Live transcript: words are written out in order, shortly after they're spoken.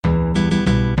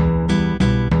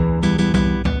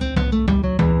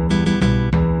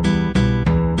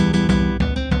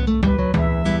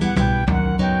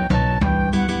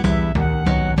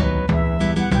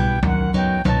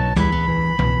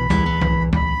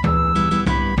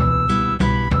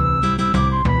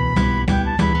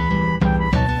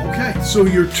So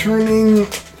you're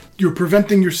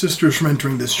preventing your sisters from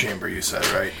entering this chamber, you said,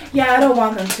 right? Yeah, I don't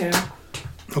want them to.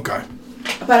 Okay.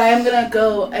 But I am going to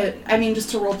go, just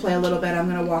to roleplay a little bit, I'm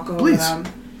going to walk over them.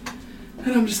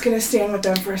 And I'm just going to stand with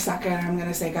them for a second. And I'm going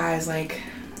to say, guys, like,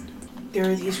 there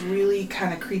are these really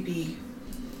kind of creepy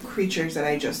creatures that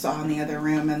I just saw in the other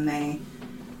room. And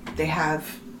they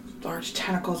have large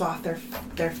tentacles off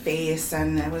their face.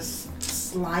 And it was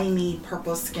slimy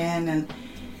purple skin. And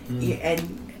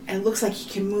it looks like he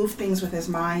can move things with his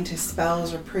mind. His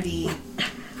spells are pretty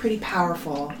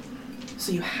powerful.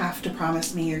 So you have to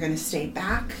promise me you're going to stay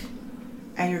back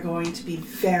and you're going to be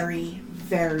very,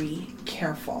 very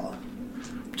careful.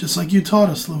 Just like you taught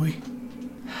us, Louis.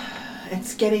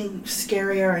 It's getting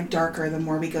scarier and darker the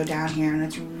more we go down here, and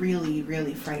it's really,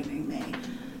 really frightening me.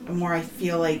 The more I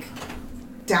feel like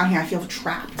down here, I feel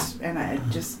trapped, and it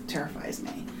just terrifies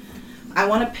me. I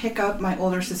want to pick up my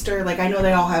older sister. Like, I know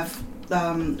they all have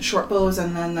short bows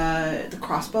and then the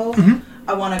crossbow. Mm-hmm.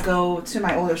 I want to go to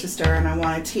my older sister and I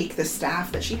want to take the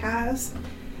staff that she has.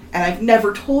 And I've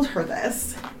never told her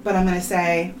this, but I'm going to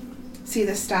say, see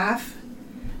this staff?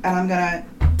 And I'm going to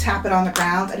tap it on the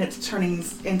ground and it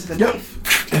turns into the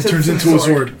knife. It turns into a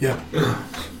sword. Yeah. And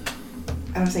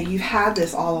I'm going to say, you've had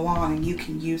this all along and you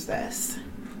can use this.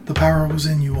 The power was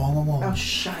in you all along. Oh,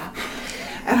 shut up.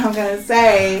 And I'm going to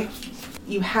say,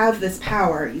 you have this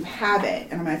power, you have it,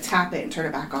 and I'm going to tap it and turn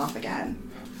it back off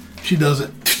again. She does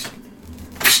it.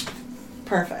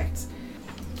 Perfect.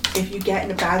 If you get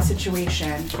in a bad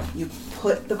situation, you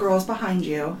put the girls behind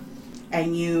you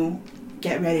and you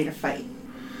get ready to fight.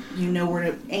 You know where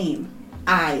to aim.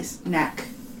 Eyes, neck.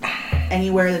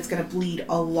 Anywhere that's going to bleed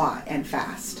a lot and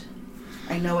fast.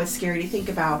 I know it's scary to think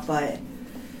about, but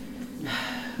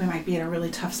we might be in a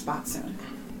really tough spot soon.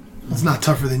 It's not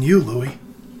tougher than you, Louis.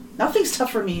 Nothing's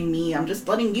tougher than me. I'm just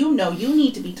letting you know you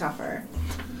need to be tougher.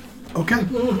 Okay.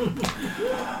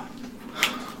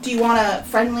 Do you want a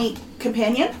friendly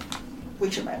companion?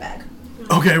 Reach in my bag.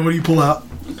 Okay, what do you pull out?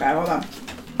 Okay, hold on.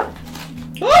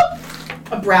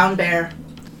 A brown bear.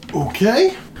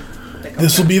 Okay.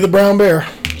 This will be the brown bear.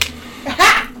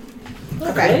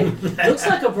 Okay. Looks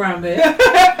like a brown bear.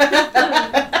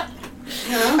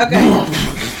 Okay.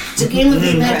 It's a game of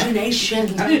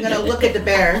imagination. I'm going to look at the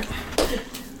bear.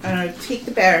 I'm going to take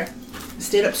the bear,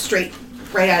 stand up straight,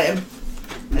 right at him.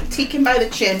 I'm going to take him by the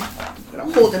chin. I'm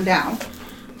going to hold him down.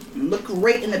 And look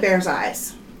right in the bear's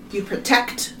eyes. You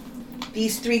protect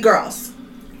these 3 girls.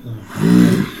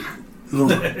 You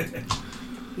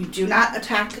do not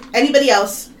attack anybody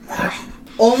else.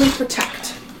 Only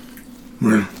protect.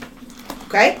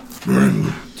 Okay?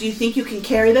 Do you think you can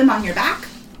carry them on your back?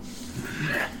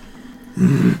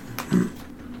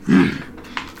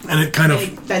 And it kind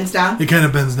of bends down? It kind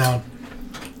of bends down.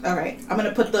 Alright. I'm going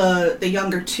to put the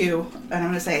younger 2, and I'm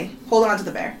going to say, hold on to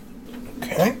the bear.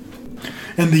 Okay.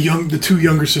 And the 2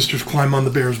 younger sisters climb on the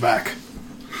bear's back.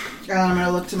 And I'm going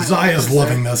to look to my Zaya's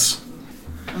loving this.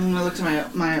 I'm going to look to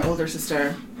my older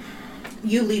sister.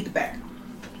 You lead the bear.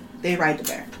 They ride the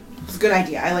bear. It's a good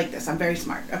idea. I like this. I'm very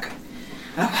smart. Okay.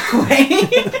 I'll walk away.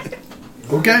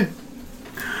 Okay.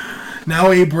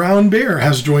 Now a brown bear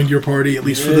has joined your party, at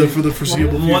least for the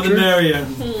foreseeable future. More the merrier.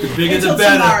 The bigger Until the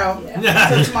better. tomorrow.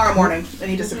 Until tomorrow morning. Then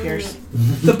he disappears.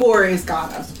 The boar is gone.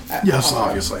 Yes,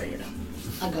 obviously.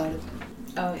 I got it.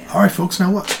 Oh, yeah. All right, folks,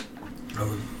 now what?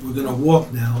 We're going to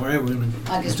walk now, right? We're going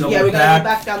I guess to we gotta go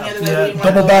back down the other way. We didn't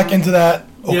Double wanna back go- into that.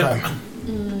 Okay.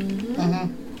 Yeah.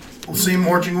 Well, same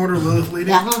marching order, Lilith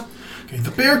leading. Uh-huh. Okay,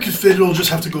 the bear can fit. It'll just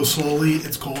have to go slowly.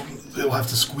 It'll have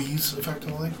to squeeze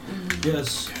effectively.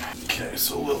 Yes. Okay,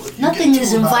 so Lilith. Nothing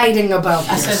is inviting about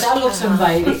I this. said, that looks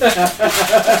inviting.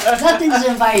 Nothing's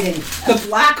inviting. The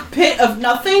black pit of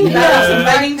nothing? That is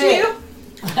inviting to you?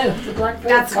 The black bear.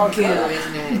 That's goo,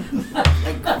 isn't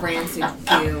it? Like rancid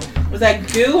goo. Was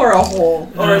that goo or a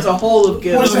hole? Or is a hole of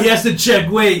goo? He has to check.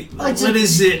 Wait, Oh, it's what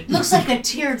is it? Looks like a Got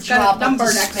teardrop a number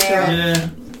of next to despair. it. Yeah.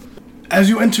 As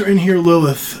you enter in here,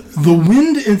 Lilith, the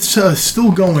wind is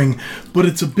still going, but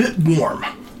it's a bit warm.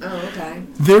 Oh, okay.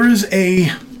 There is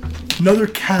another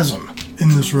chasm in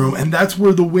this room, and that's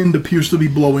where the wind appears to be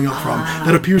blowing up from.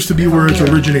 That appears to be where it's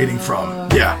originating from.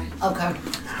 Yeah. Okay.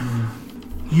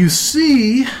 You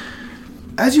see,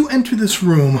 as you enter this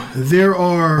room, there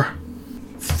are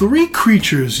 3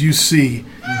 creatures you see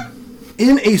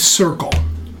in a circle.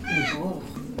 Well,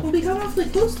 we got awfully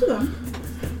close to them.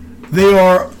 They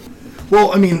are,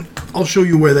 well, I mean, I'll show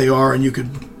you where they are, and you could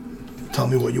tell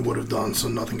me what you would have done so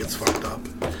nothing gets fucked up.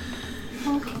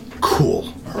 Okay.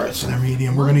 Cool. All right, so they're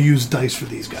medium. We're going to use dice for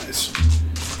these guys.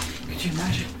 Could you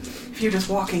imagine if you're just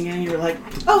walking in and you're like,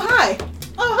 oh, hi.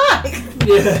 Oh, hi.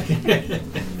 Yeah.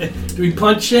 Do we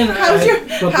punch in? How's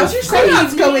your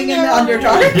seance going in the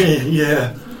Underdark?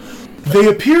 Yeah. They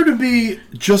appear to be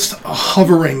just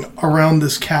hovering around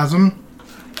this chasm.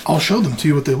 I'll show them to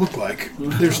you what they look like.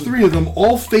 There's 3 of them,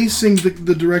 all facing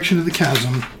the direction of the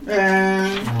chasm.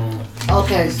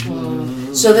 Okay,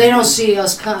 so they don't see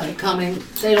us coming.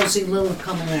 They don't see Lilith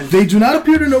coming in. They do not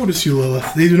appear to notice you,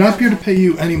 Lilith. They do not appear to pay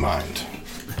you any mind.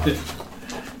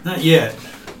 Not yet.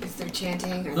 Is there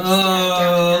chanting? Or Look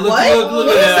What? at What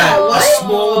is that? that. What? A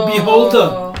small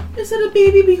beholder. Is it a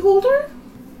baby beholder?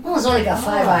 Well, it's only got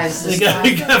 5 eyes They this got, time.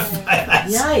 they got 5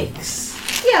 eyes.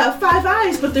 Yikes. Yeah, 5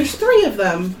 eyes, but there's 3 of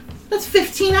them. That's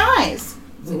 15 eyes.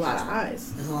 That's a lot of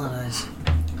eyes. There's a lot of eyes.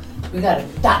 We gotta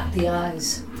dot the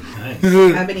eyes. Nice.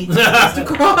 How many T's to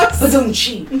cross?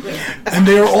 Ba-doom-chee. And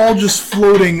they are all just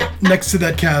floating next to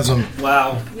that chasm,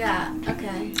 Wow. Yeah,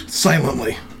 okay.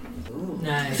 silently.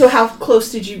 Nice. So how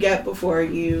close did you get before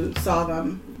you saw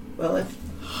them, Lilith?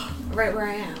 Right where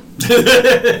I am.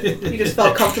 You just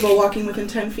felt comfortable walking within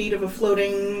 10 feet of a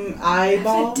floating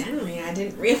eyeball? Evidently, I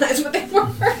didn't realize what they were.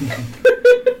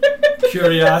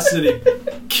 Curiosity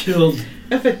killed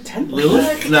Evidently.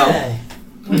 Lilith? No.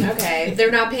 Okay. Okay, if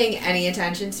they're not paying any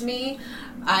attention to me,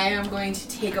 I am going to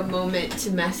take a moment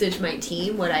to message my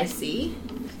team what I see.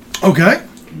 Okay.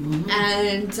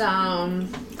 And,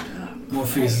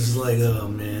 Morpheus is like, oh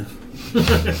man.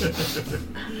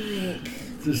 like,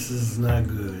 This is not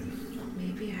good.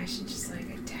 maybe I should just, like,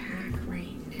 attack right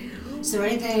now. Is there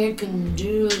anything you can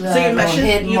do that you will messaged-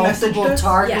 hit you messaged multiple us?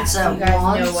 targets Yeah, so at you guys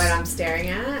once? know what I'm staring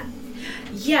at.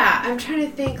 Yeah, I'm trying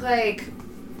to think, like,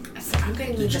 so I'm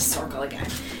going to need the circle again.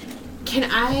 Can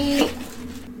I,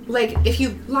 like, if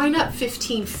you line up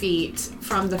 15 feet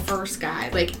from the first guy,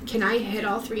 like, can I hit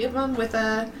all 3 of them with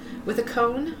a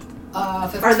cone?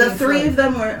 15 Are the 3 foot. of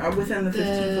them are within the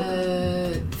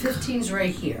 15 foot? 15's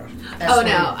right here. That's Oh where-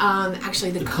 no,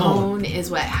 actually the cone. cone is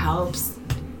what helps.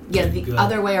 Yeah, the Good.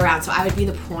 other way around. So I would be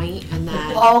the point and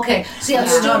then. Oh, okay. See, I'm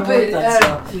Yeah. stupid.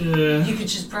 Yeah. You could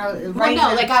just probably Well, right no,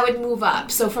 now- like I would move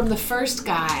up. So from the first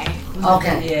guy,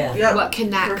 Okay. Yeah. Yep. what can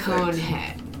that Perfect. cone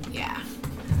hit? Yeah.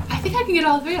 I think I can get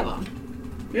all 3 of them,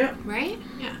 Yep. right?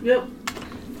 Yeah. Yep.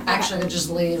 Actually, I just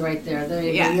lay it right there. There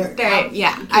you go. Yeah. You're- There.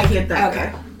 Yeah. You I can can get that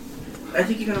Okay. guy. I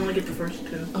think you can only get the first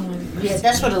 2. Yeah,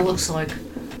 that's what it looks like.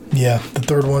 Yeah, the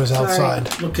 3rd one is outside.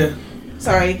 Okay.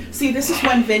 Sorry. See, this is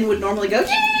when Vin would normally go,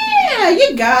 yeah,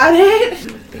 you got it.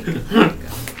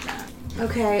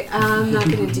 Okay. I'm not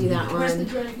gonna do that Where's the one.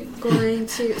 dragon? Going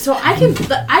to. So I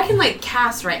can like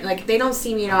cast right. Like they don't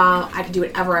see me at all. I can do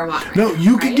whatever I want. Right No, now,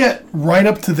 you right? could get right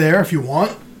up to there if you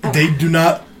want. They do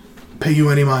not pay you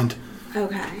any mind.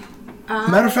 Okay.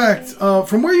 Matter of fact,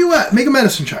 from where you at, make a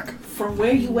medicine check. From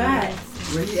where you at?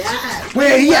 Where he at?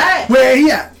 Where he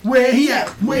at? Where he at?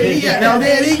 Where he at? Now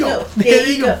there you go. There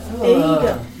you go. There you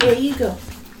go. There you go.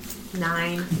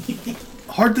 9.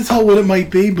 Hard to tell what it might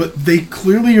be, but they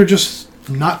clearly are just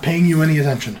not paying you any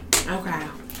attention. Okay.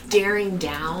 Staring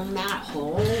down that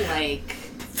hole, like.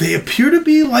 They appear to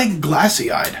be like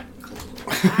glassy-eyed.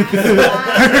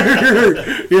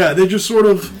 Yeah, they're just sort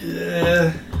of.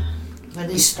 Yeah. Are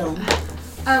they stone?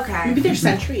 Okay. Maybe they're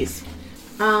sentries.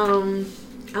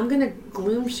 I'm gonna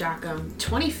gloom shock them.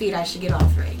 20 feet, I should get all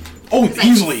 3. Oh, 'Cause I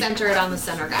easily. center it on the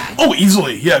center guy. Oh,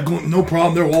 easily. Yeah, no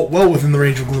problem. They're all well within the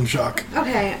range of Gloom Shock.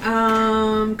 Okay.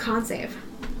 Con save.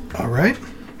 All right.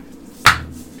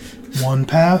 1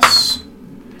 pass.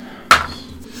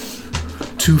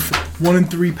 2. 1 and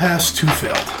 3 pass. 2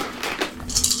 failed.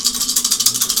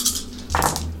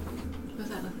 What's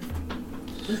that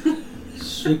look like?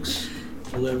 6,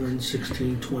 11,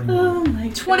 16, 21. Oh my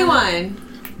god. 21.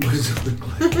 What does it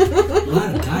look like? A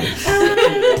lot of dice.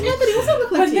 Anthony, what's that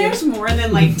look like When to you? there's more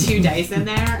than like 2 dice in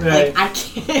there, Right. like I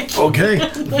can't. Okay.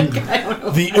 Like, I don't know.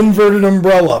 The inverted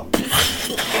umbrella.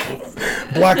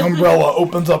 Black umbrella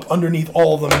opens up underneath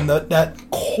all of them, and that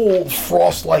cold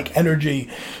frost-like energy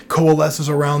coalesces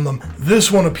around them.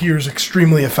 This one appears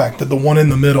extremely affected, the one in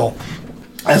the middle.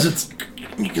 As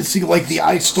you can see, like, the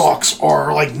eye stalks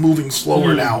are, like, moving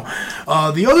slower now.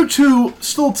 The other 2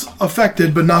 still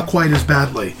affected, but not quite as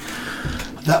badly.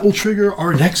 That will trigger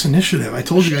our next initiative. I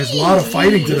told you guys, a lot of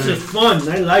fighting This today. is fun.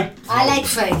 I like. I like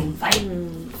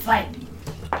fighting. Fight.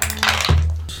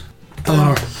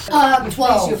 Eleanor,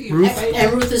 12. Ruth,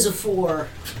 And Ruth is a 4.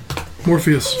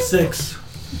 Morpheus, 6.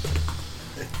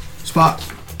 Spot,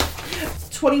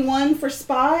 21 for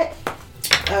Spot,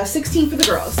 16 for the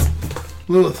girls.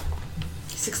 Lilith,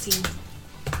 16.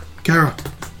 Kara,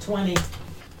 20.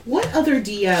 What other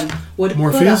DM would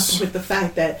Morpheus? put up with the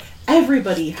fact that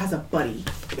Everybody has a buddy.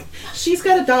 She's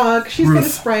got a dog. She's got a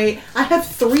Ruth. Sprite. I have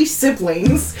 3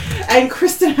 siblings, and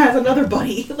Kristen has another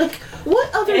buddy. Like,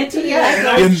 what other Anthony,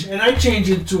 DM? And I change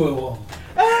into a wall.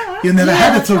 You never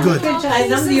had it so good.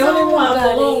 And I'm the only one, the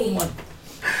lone one.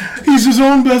 He's his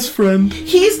own best friend.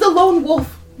 He's the lone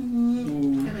wolf.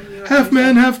 Half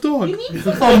man, half dog. You need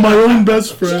I'm my own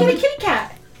best She got a friend. kitty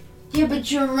cat. Yeah,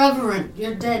 but you're reverent.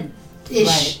 You're dead-ish.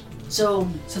 Right. So,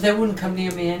 So they wouldn't come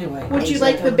near me anyway. Would you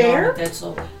like the bear? That's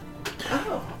all.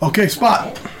 Oh. Okay,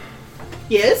 Spot.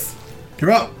 Yes?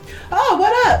 You're up. Oh,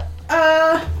 what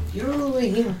up? you're over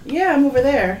here. Yeah, I'm over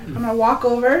there. I'm gonna walk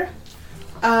over.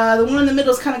 The one in the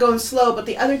middle is kind of going slow, but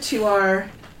the other 2 are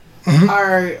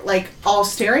like all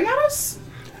staring at us.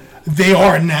 They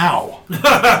are now.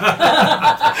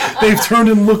 They've turned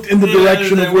and looked in the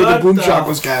direction of where the boom shock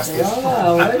was casted.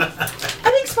 Oh, I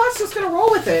think Spot's just gonna roll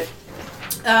with it.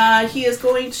 He is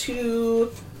going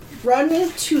to run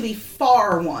to the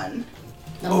far one.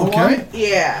 Number Okay. one.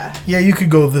 Yeah. Yeah, you could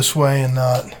go this way and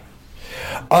not.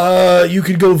 You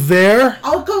could go there.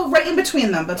 I'll go right in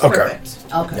between them. That's Okay. perfect.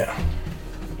 Okay. Yeah.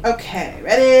 Okay,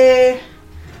 ready?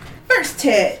 First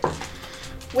hit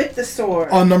with the sword.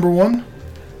 On number 1.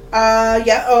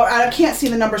 Yeah. Oh, I can't see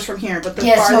the numbers from here, but the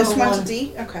Yes, farthest number one's one. a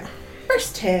D. Okay.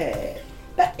 First hit.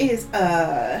 That is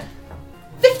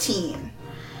 15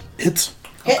 Hits.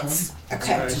 hits.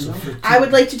 Okay. Alright, so 15. I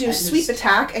would like to do a sweep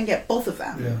attack and get both of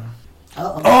them. Yeah.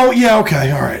 Uh-oh. Oh yeah.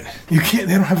 Okay. All right. You can't.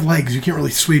 They don't have legs. You can't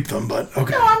really sweep them. But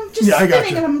okay. No, I'm just Yeah, I got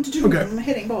spinning you. and I'm doing. Okay. I'm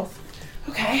hitting both.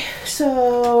 Okay.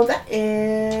 So that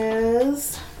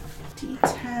is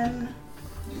D10.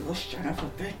 You son of a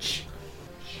bitch.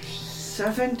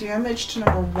 7 damage to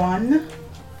number 1.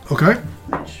 Okay.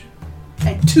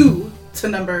 And 2 to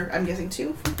number, I'm guessing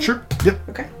 2. Sure. Yep.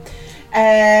 Okay.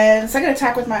 And second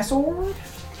attack with my sword.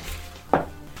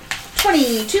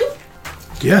 22.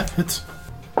 Yeah. Hits.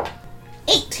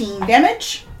 18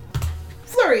 damage.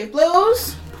 Flurry of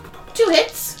blows. 2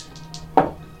 hits.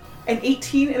 An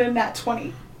 18 and a nat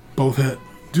 20. Both hit.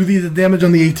 Do the damage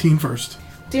on the 18 first.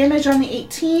 Damage on the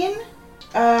 18.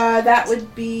 That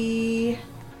would be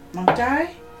monk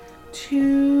die.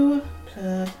 2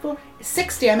 plus 4.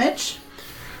 6 damage.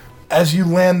 As you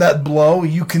land that blow,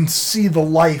 you can see the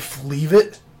life leave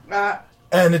it,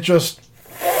 and it just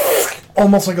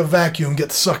almost like a vacuum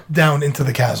gets sucked down into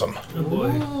the chasm. Oh boy.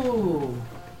 Ooh,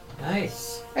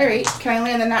 nice. Alright, can I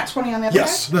land the nat 20 on the other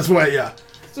Yes, that's why. Yeah.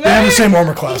 guy? They have the same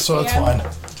armor class, so that's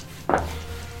Yeah. fine.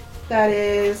 That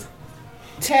is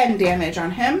 10 damage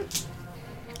on him.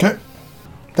 Okay.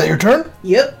 That your turn?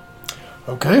 Yep.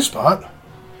 Okay, Spot.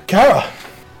 Kara.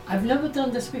 I've never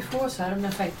done this before, so I don't know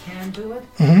if I can do it.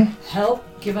 Mm-hmm. Help,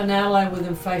 give an ally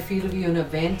within 5 feet of you an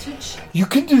advantage. You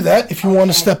can do that if you want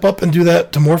to step up and do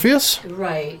that to Morpheus.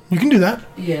 Right, You can do that.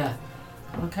 yeah.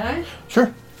 Okay?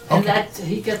 Sure. And Okay. that,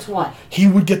 he gets what? He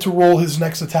would get to roll his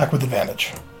next attack with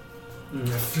advantage. I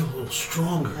feel a little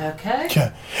stronger. Okay?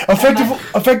 Okay.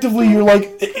 Effectively, you're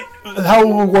like, how it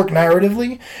will work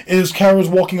narratively is Kara's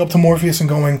walking up to Morpheus and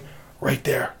going, right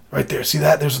there. See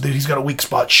that? He's got a weak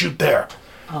spot. Shoot there.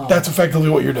 Oh, That's effectively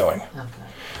what you're doing. okay.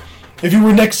 If you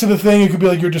were next to the thing, it could be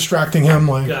like you're distracting him.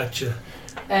 Like, Gotcha.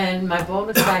 And my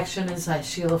bonus action is I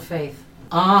Shield of Faith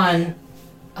on,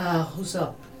 who's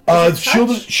up?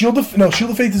 Shield of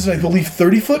Faith is, I believe,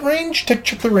 30-foot range. Check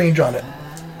the range on it.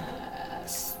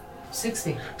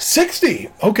 60. 60.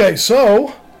 Okay,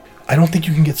 so I don't think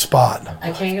you can get Spot.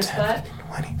 I can't get spot?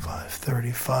 25,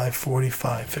 35,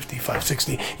 45, 55,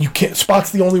 60. You can't. Spot's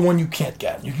the only one you can't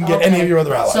get. You can get any Okay. of your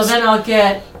other allies. So then I'll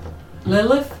get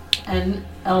Lilith and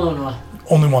Eleanor.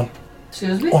 Only one.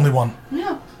 Excuse me? Only one.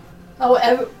 No. Oh,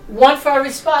 one for every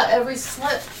spot, every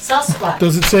soft spot.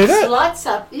 Does it say that? Slots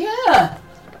up, yeah.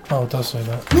 Oh, it does say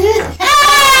that.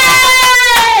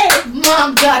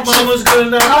 Mom got you. Mama's gonna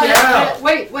knock Oh, you out.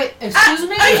 wait, excuse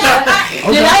me? Did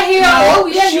I hear? Oh,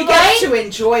 yeah, She you're gets right. to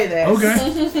enjoy this.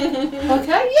 Okay.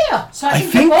 Okay, yeah. So I I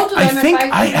can think get both of them I think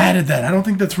if I added that. I don't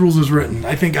think that's rules as written.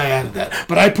 I think I added that,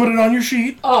 but I put it on your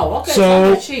sheet. Oh, okay.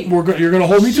 So So sheet. you're gonna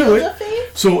hold me to Shield it. of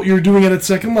Faith? So you're doing it at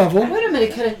second level. Wait a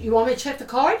minute. You want me to check the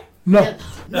card? No.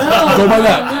 No. Go by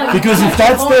that. Because if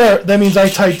that's there, that means I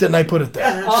typed it and I put it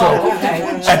there. Oh, So okay.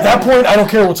 at that point, I don't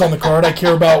care what's on the card. I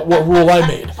care about what rule I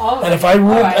made. Oh, And if I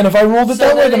ruled, alright. and if I ruled it So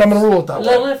that way, then I'm it's gonna rule it that way.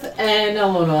 Lilith and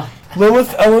Eleanor.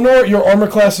 Lilith, Eleanor, your armor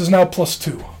class is now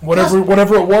 +2.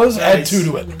 Whatever it was, add Nice. 2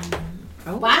 to it.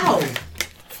 Wow.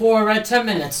 For 10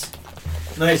 minutes.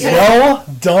 Nice. Well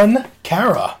done,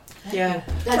 Kara. Yeah.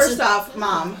 That's First off,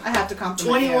 Mom, I have to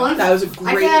compliment 21? you. That was a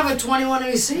I great. can have a 21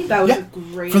 AC. That was Yeah. a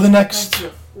great For the next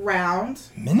round.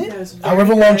 minute? That was very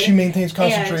However long good. she maintains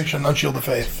concentration on Shield of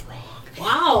Faith.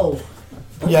 Wow.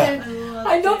 Yeah. Yeah.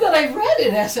 I know that I read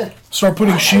it as a... Start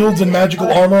putting shields and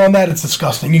magical armor on that. It's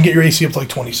disgusting. You can get your AC up to like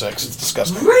 26. It's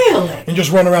disgusting. Really? And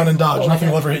just run around and dodge. Nothing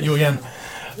will ever hit you again.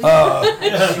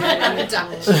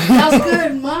 Sounds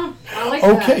good, Mom. I like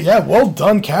that. Okay, yeah, well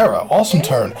done, Kara. Awesome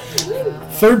turn.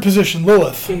 Third position,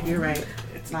 Lilith. Gabe, you're right.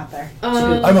 It's not there.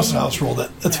 I must have house ruled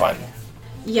it. It's fine.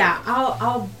 Yeah,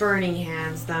 I'll burning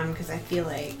hands them because I feel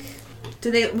like. Do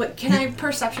they? What can I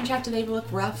perception check? Do they look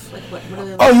rough? Like what do they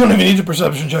look? Oh, you don't even need to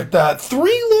perception check that. 3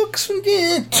 looks,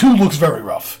 2 looks very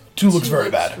rough. 2 looks very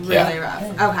bad. Really Yeah.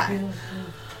 rough. Okay.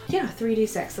 Yeah,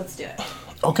 3d6. Let's do it.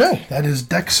 Okay, that is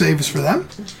dex saves for them.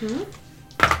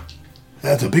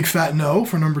 That's a big fat no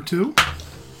for number 2.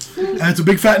 That's a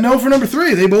big fat no for number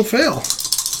 3. They both fail.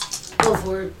 Go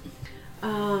for it.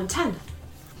 10.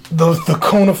 The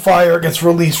cone of fire gets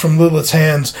released from Lilith's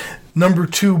hands. Number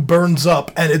 2 burns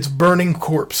up, and its burning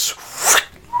corpse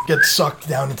gets sucked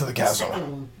down into the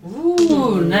chasm.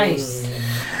 Ooh, nice.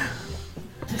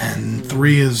 And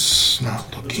 3 is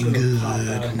not looking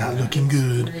good. Not looking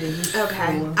good.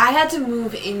 Okay. I had to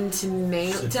move into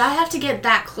melee. Did I have to get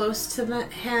that close to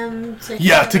him?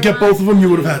 Yeah, to get both of them, you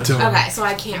would have had to. Okay, so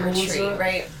I can't retreat,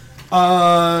 right?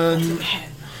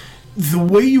 The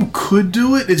way you could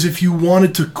do it is if you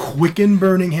wanted to quicken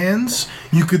Burning Hands,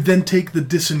 you could then take the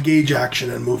disengage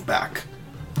action and move back.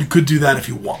 You could do that if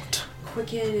you want.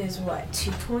 Quicken is what,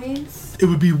 2 points? It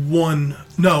would be 1.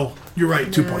 No, you're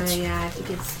right, 2 points. Yeah, I think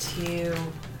it's 2.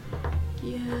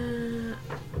 Yeah.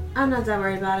 I'm not that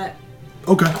worried about it.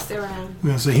 Okay. I'll stay around. I'm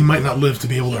going to say he might not live to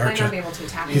be able He to might hurt not be you. able to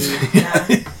attack me. Yeah.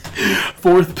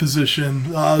 Fourth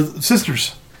position,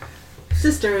 Sisters.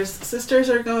 Sisters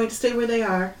are going to stay where they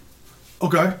are.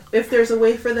 Okay. If there's a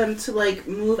way for them to like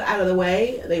move out of the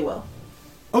way, they will.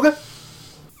 Okay.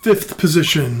 Fifth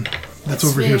position. That's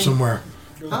over here me. somewhere.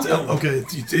 Okay,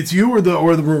 it's you or the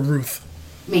Ruth?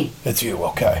 Me. It's you,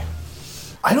 okay.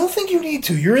 I don't think you need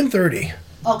to. You're in 30.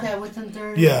 Okay, within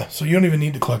 30. Yeah, so you don't even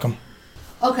need to click them.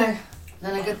 Okay.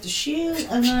 Then I got the shield,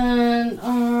 and then,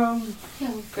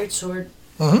 yeah, great sword.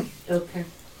 Mm-hmm. Okay.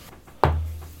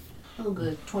 Oh,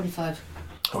 good. 25.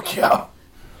 Okay. Yeah.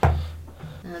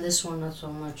 This one, not so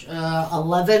much.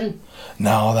 11.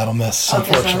 No, that'll miss,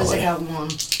 Okay, so at least I unfortunately. got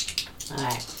 1.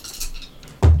 Alright.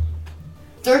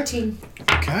 13.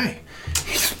 Okay.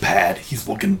 He's bad. He's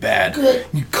looking bad. Good.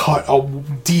 You cut a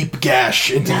deep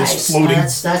gash into this floating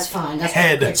That's fine. That's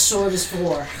head. what great sword is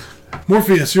for.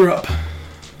 Morpheus, you're up.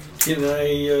 Can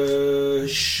I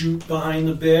shoot behind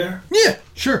the bear? Yeah,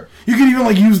 sure. You can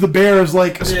even use the bear as a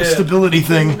Yeah. stability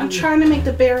thing. I'm trying to make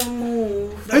the bear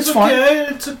move. It's fine.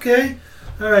 It's okay.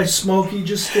 All right, Smokey,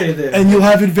 just stay there. And you'll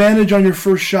have advantage on your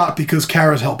first shot because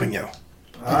Kara's helping you.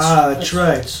 That's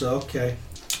right. So okay.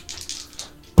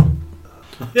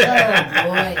 Oh,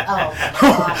 boy. Oh,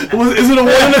 God. Is it a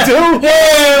 1 and a 2?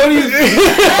 Yeah, what do you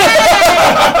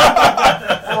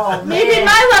Oh, Maybe man.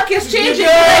 my luck is changing.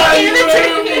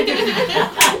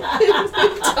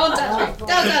 Don't touch me. Don't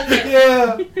touch me.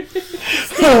 Yeah.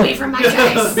 Stay away from my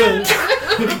guys.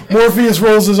 Morpheus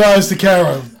rolls his eyes to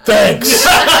Kara. Thanks.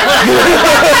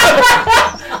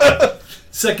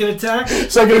 Second attack.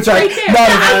 Second attack.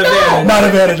 Not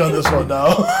advantage on this one,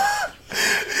 no.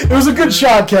 It was a good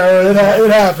shot, Kara. It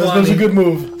happens. It was a good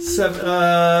move.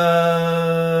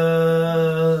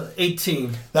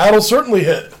 18. That'll certainly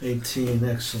hit. 18,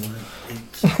 excellent.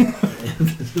 18.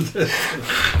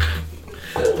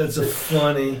 That's a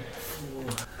funny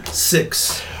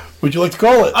 6. Would you like to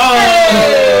call it?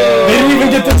 Oh! They didn't even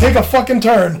get to take a fucking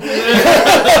turn.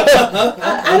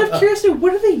 Out of curiosity,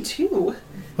 what do they do?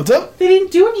 What's up? They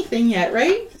didn't do anything yet,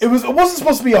 right? It wasn't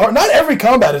supposed to be hard. Not every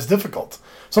combat is difficult.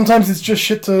 Sometimes it's just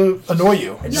shit to annoy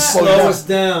you. Just slow you Slow down. us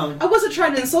down. I wasn't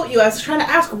trying to insult you. I was trying to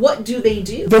ask, what do they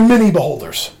do? They're mini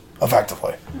beholders,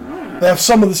 effectively. They have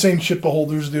some of the same shit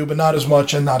beholders do, but not as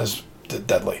much and not as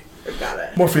deadly. Got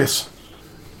it. Morpheus.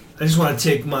 I just want to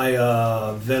take my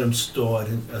venom sword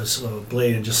and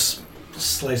blade and just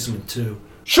slice them in 2.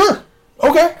 Sure.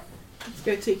 Okay. It's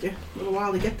going to take you a little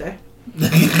while to get there.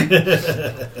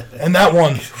 And that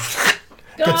one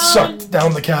gets sucked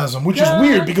down the chasm, which is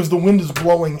weird because the wind is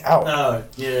blowing out. Oh,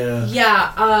 yeah.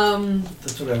 Yeah,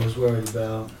 That's what I was worried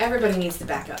about. everybody needs to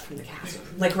back up from the chasm.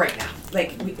 Like right now.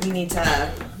 Like we need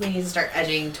to start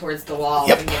edging towards the wall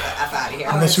Yep. and get the F out of here.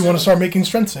 Unless you want to start making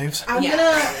strength saves. I'm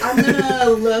Yeah. gonna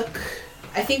look.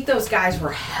 I think those guys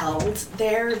were held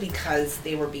there because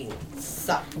they were being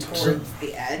sucked towards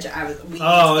the edge.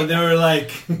 And they were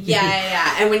like...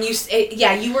 Yeah. And when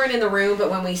you weren't in the room, but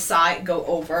when we saw it go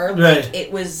over, Right.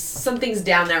 it was something's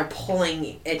down there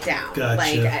pulling it down.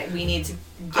 Gotcha. We need to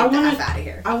I get the wanna- F out of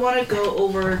here. I want to go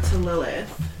over to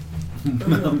Lilith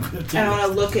And I want to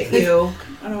look at you.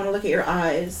 And I want to look at your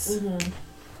eyes. Mm-hmm.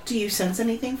 Do you sense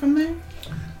anything from there?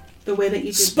 The way that you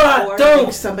did Spot, before, don't!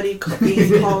 like somebody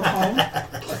being called home?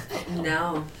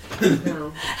 No.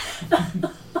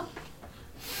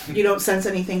 You don't sense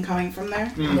anything coming from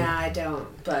there? No, I don't.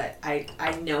 But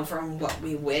I know from what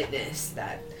we witnessed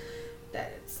that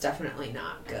it's definitely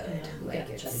not good. Like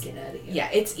it's trying to get out of here. Yeah,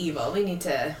 it's evil. We need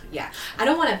to. Yeah, I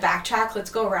don't want to backtrack. Let's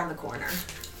go around the corner.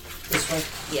 This way.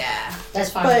 Yeah.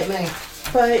 That's fine But- with me.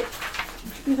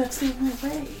 But maybe that's the only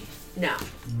way. No.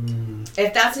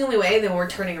 If that's the only way, then we're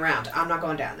turning around. I'm not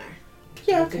going down there.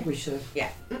 Yeah, I think we should. Yeah.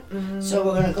 So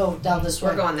we're gonna go down this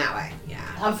way. We're going that way. Yeah.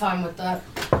 I'm fine with that.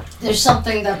 There's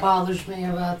something that bothers me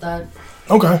about that.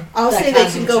 Okay. I'll That say they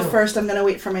has can me go too. first. I'm going to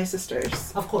wait for my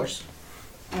sisters. Of course.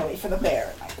 I'm going to wait for the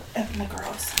bear and the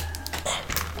girls.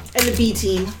 And the B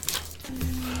team.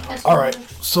 All right.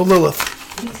 So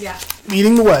Lilith, Yeah.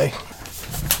 leading the way,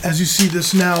 as you see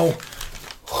this now,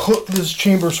 this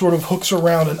chamber sort of hooks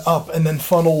around and up and then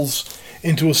funnels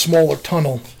into a smaller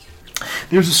tunnel.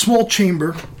 There's a small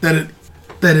chamber that it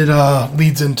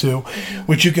leads into,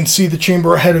 which you can see the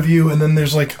chamber ahead of you, and then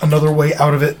there's like another way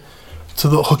out of it to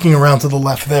the hooking around to the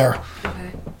left there.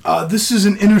 Okay. This is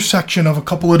an intersection of a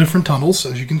couple of different tunnels,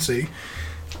 as you can see.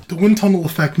 The wind tunnel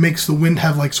effect makes the wind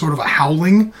have like sort of a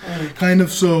howling kind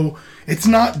of, so it's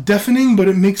not deafening, but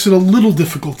it makes it a little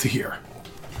difficult to hear.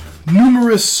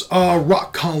 Numerous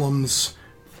rock columns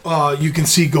you can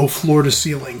see go floor to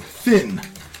ceiling, thin,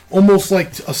 almost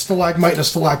like a stalagmite and a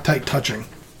stalactite touching.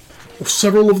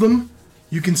 Several of them,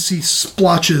 you can see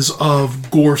splotches of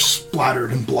gore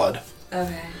splattered in blood.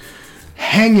 Okay.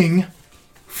 Hanging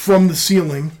from the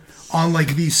ceiling on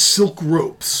like these silk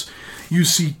ropes, you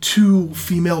see two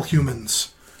female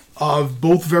humans,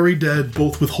 both very dead,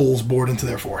 both with holes bored into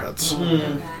their foreheads.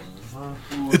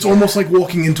 It's almost like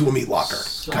walking into a meat locker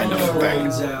kind of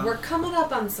thing. We're coming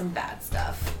up on some bad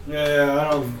stuff.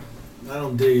 Yeah, I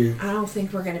don't dig it. I don't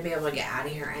think we're going to be able to get out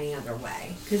of here any other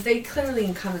way. Because they clearly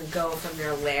can come and go from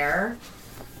their lair.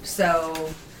 So,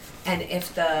 and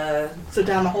if So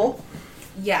down the hole?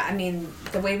 Yeah, I mean,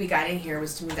 the way we got in here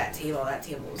was to move that table. That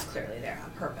table was clearly there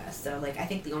on purpose. So, like, I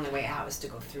think the only way out is to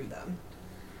go through them.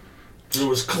 It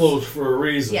was closed for a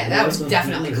reason. Yeah, that was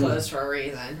definitely closed for a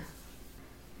reason.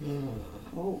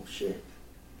 Oh, shit.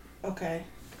 Okay.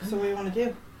 So what do you want to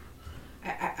do?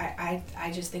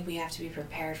 I just think we have to be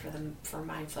prepared for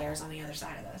mind flayers on the other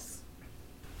side of this.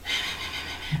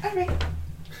 All right.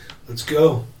 Let's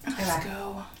go. Let's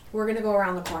go. We're gonna go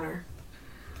around the corner.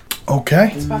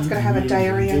 Okay. Spot's going to have a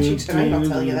diary entry tonight, I'll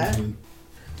tell you that.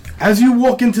 As you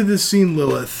walk into this scene,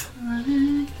 Lilith,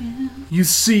 you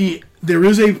see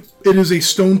it is a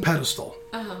stone pedestal.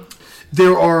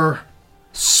 There are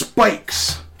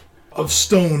spikes of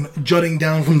stone jutting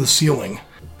down from the ceiling.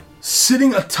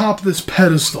 Sitting atop this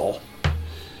pedestal,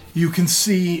 you can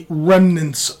see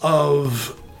remnants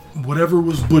of whatever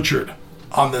was butchered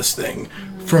on this thing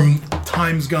from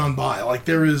times gone by. Like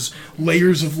there is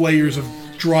layers of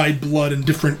dried blood and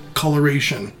different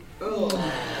coloration.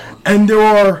 And there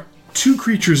are two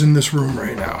creatures in this room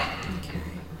right now.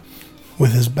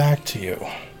 With his back to you.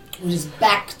 With his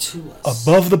back to us.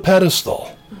 Above the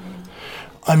pedestal.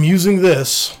 I'm using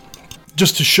this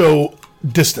just to show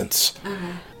distance.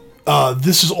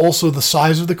 This is also the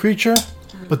size of the creature,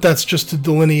 but that's just to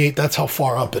delineate that's how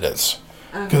far up it is.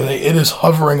 Because it is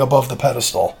hovering above the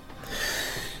pedestal.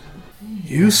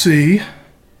 You see...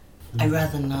 I'd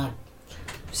rather not.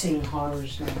 Seeing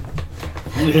horrors now.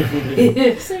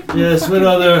 Yes, what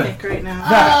other... Right now.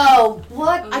 Oh,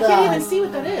 what I can't even see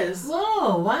what that is.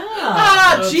 Whoa, wow.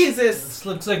 Ah, Jesus. This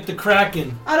looks like the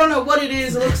Kraken. I don't know what it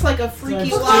is. It looks like a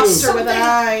freaky Looks like lobster with an something-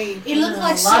 eye. It looked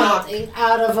like something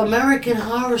out of American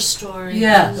Horror Story.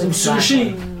 Yeah. Some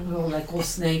sushi. Oh, like little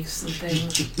snakes and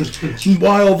things.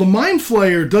 While the Mind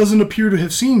Flayer doesn't appear to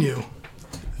have seen you,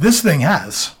 this thing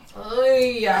has. Oh,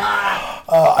 yeah.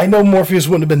 I know Morpheus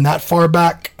wouldn't have been that far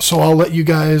back, so I'll let you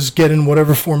guys get in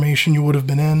whatever formation you would have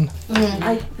been in.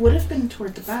 I would have been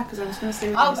toward the back because I was going to stay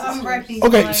with my sisters. I'm right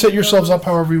behind Okay, set yourselves up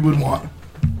however you would want.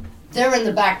 They're in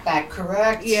the backpack,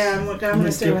 correct? Yeah, I'm going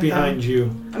to stay Get with behind them. you.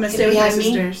 I'm going to stay with my behind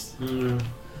me? sisters.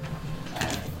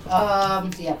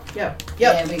 Yep. Yep.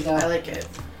 There we go. I like it.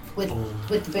 With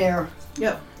the bear.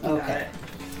 Yep. You got Okay. it.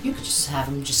 You could just have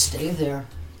him just stay there,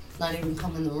 not even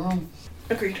come in the room,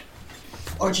 Agreed.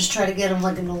 or just try to get him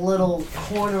like in a little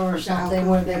corner or something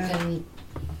where they can.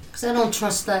 Because I don't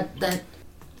trust that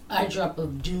eye drop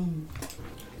of doom.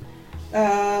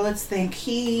 Let's think.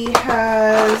 He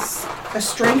has a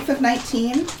strength of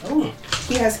 19. Oh.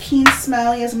 He has keen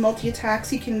smell. He has multi-attacks.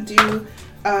 He can do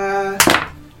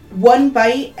 1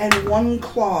 bite and 1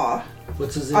 claw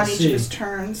What's his on each of AC? his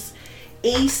turns.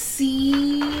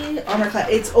 AC armor class.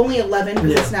 It's only 11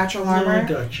 because it's natural armor. Yeah,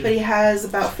 gotcha. But he has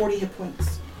about 40 hit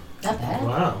points. Not bad.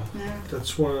 Wow. Yeah.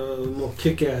 That's one of the more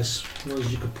kick-ass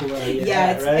ones you could pull out of your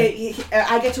Yeah, hat, right?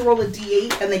 I get to roll a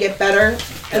d8 and they get better.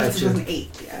 And this Gotcha. was an 8.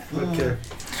 Yeah. Okay.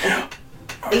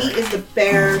 8 is the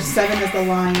bear, 7 is the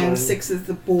lion, 6 is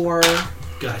the boar,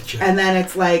 Gotcha. and then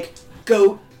it's like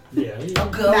goat, Yeah.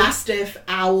 mastiff,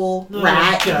 owl, No,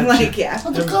 rat. gotcha. Like, yeah.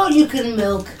 Well, the goat you can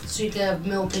milk, so you can have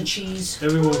milk and cheese.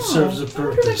 Everyone serves a I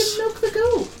wonder if I purpose. can milk the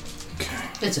goat.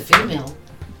 It's a female.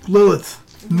 Lilith,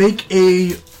 make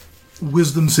a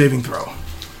wisdom saving throw.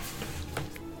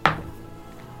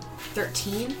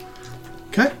 13.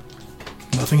 Okay.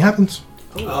 Nothing happens.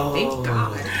 Oh, thank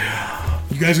God.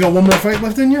 You guys got one more fight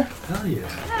left in you? Hell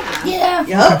yeah. Yeah.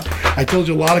 Yup. I told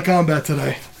you a lot of combat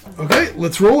today. Okay,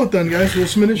 let's roll it then, guys. Roll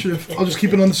some initiative. I'll just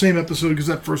keep it on the same episode because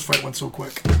that first fight went so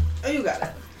quick. Oh, you got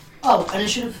it. Oh,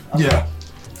 initiative? Okay. Yeah.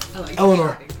 I like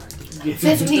Eleanor.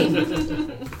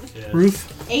 15.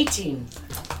 Ruth. 18.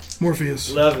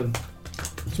 Morpheus. 11.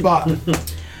 Spot.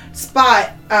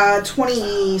 Spot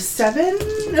 27.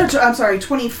 No, I'm sorry,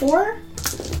 24.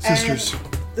 Sisters. And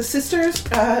the sisters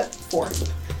 4.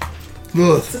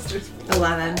 Lilith. Sisters.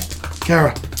 11.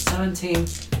 Kara. 17.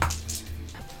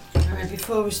 Alright,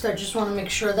 before we start, just want to make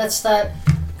sure that's that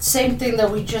same thing that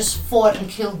we just fought and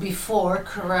killed before,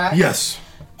 correct? Yes.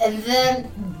 And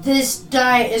then this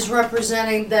die is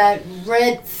representing that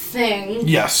red thing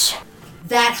Yes.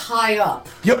 that high up.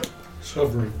 Yep.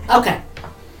 Hovering. Okay.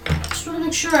 Just want to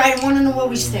make sure. I want to know where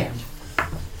we stand.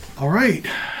 All right.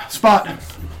 Spot.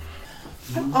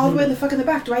 I'm all the way the fuck in the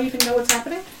back. Do I even know what's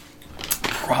happening?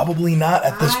 Probably not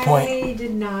at this point. I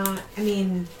did not. I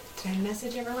mean, did I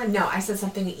message everyone? No, I said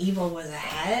something evil was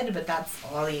ahead, but that's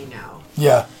all you know.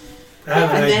 Yeah. I have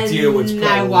And an idea what's then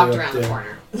probably I walked up around there. the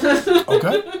corner.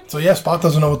 Okay. So yeah, Spot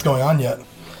doesn't know what's going on yet.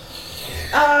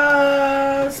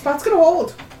 Spot's gonna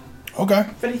hold. Okay.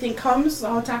 If anything comes,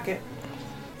 I'll attack it.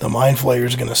 The Mind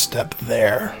Flayer's gonna step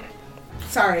there.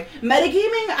 Sorry.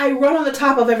 Metagaming, I run on the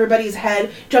top of everybody's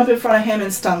head, jump in front of him,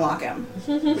 and stun lock him.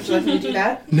 Would you like me to do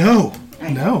that? No.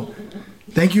 No.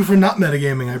 Thank you for not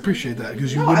metagaming. I appreciate that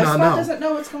because you would not Spot know. doesn't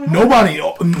know what's going on. Nobody.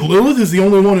 Lilith is the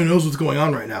only one who knows what's going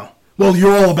on right now. Well,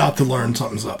 you're all about to learn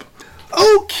something's up.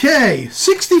 Okay,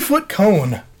 60-foot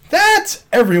cone. That's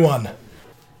everyone.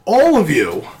 All of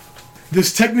you.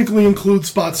 This technically includes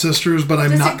Spot Sisters, but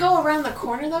I'm Does not. it go around the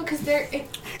corner though? Because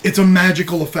It's a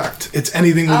magical effect. It's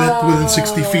anything within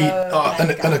 60 feet,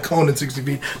 and a cone in 60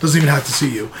 feet doesn't even have to see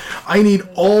you. I need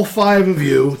all 5 of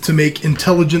you to make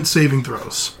intelligence saving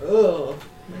throws. Oh,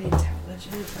 my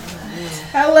intelligence.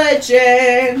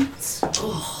 Intelligence.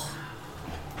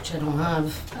 Which I don't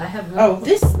have. I have Oh,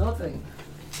 this- nothing.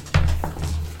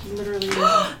 Literally.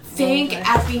 Thank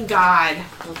effing God.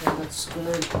 Okay, that's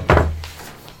good.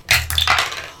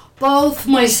 Both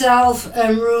myself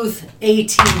and Ruth,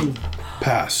 18.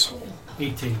 Pass.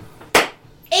 18.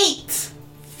 8.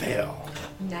 Fail.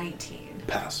 19.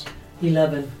 Pass.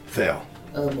 11. Fail.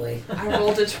 Oh boy. I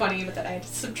rolled a 20, but then I had to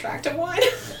subtract a 1.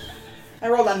 I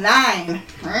rolled a 9.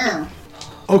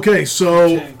 Okay,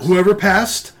 so Thanks. whoever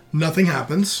passed, nothing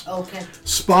happens. Okay.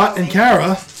 Spot and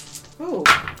Kara. Ooh.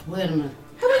 Wait a minute.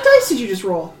 How many dice did you just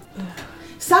roll?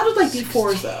 Sounded like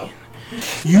D4s though.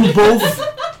 You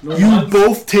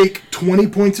both take 20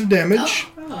 points of damage,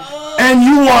 and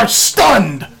you are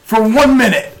stunned for 1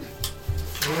 minute.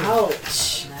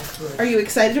 Ouch. That's good. Are you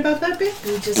excited about that, bitch?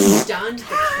 We just stunned the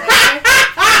player.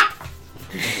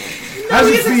 How does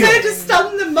He it was excited to feel?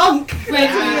 stun the monk.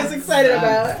 That's what he was excited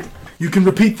about. You can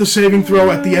repeat the saving throw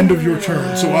at the end of your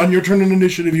turn. So on your turn in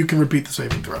initiative, you can repeat the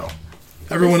saving throw.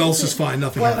 Everyone else is fine.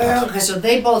 Nothing happens. Okay, so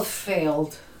they both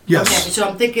failed. Yes. Okay, so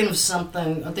I'm thinking of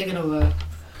something. I'm thinking of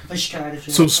a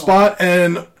strategy. So Spot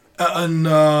and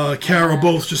Kara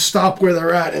both just stop where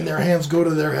they're at, and their hands go to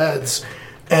their heads,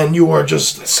 and you are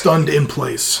just stunned in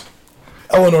place.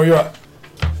 Eleanor, you're up.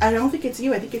 I don't think it's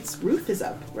you. I think it's Ruth is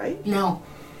up, right? No.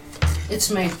 It's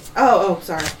me. Oh,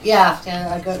 sorry. Yeah,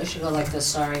 I should go like this,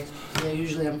 sorry. Yeah,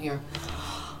 usually I'm here.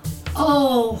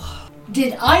 Oh,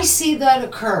 did I see that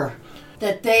occur?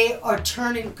 That they are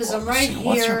turning, because I'm right here.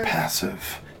 What's your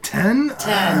passive? 10?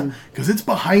 10. Because it's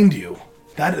behind you.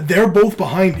 They're both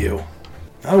behind you.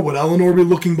 Oh, would Eleanor be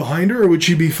looking behind her, or would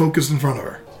she be focused in front of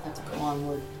her? I have to go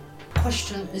onward.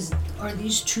 Question is, are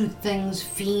these two things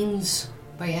fiends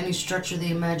by any stretch of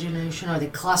the imagination? Are they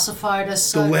classified as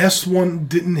The such? last one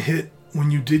didn't hit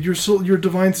when you did your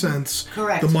divine sense.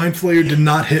 Correct. The Mind Flayer did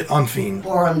not hit on Fiend.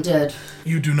 Or undead.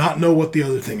 You do not know what the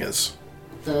other thing is.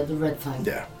 The red thing.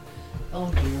 Yeah. Oh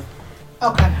dear.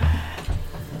 Okay.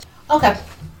 Okay.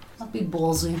 I'll be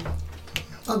ballsy.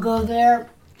 I'll go there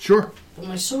Sure. with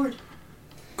my sword.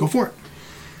 Go for it.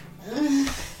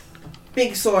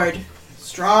 Big sword.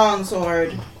 Strong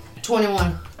sword.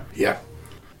 21. Yeah.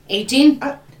 18?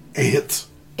 A hits.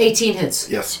 18 hits.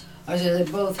 Yes. I say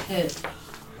they both hit.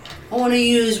 I want to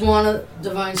use one of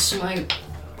Divine Smite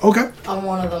Okay. on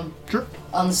one of them. Sure.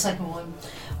 On the second one.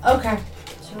 Okay.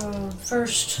 So,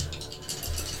 first.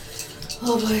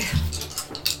 Oh boy.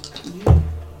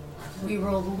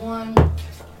 Reroll the 1.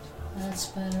 That's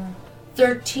better.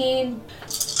 13.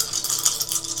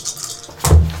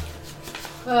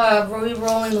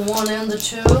 Re-rolling the 1 and the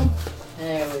 2.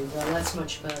 There we go. That's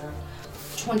much better.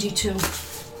 22.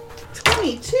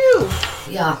 22.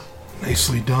 Yeah.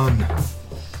 Nicely done.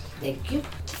 Thank you.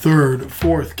 Third,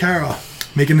 fourth, Kara.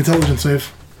 Make an intelligence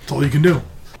save. That's all you can do.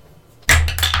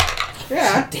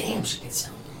 Yeah. Damn, she gets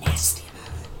so nasty.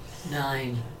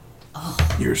 9.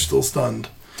 You're still stunned.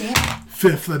 Damn.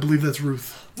 Fifth, I believe that's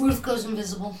Ruth. Ruth goes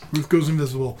invisible. Ruth goes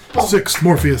invisible. Sixth,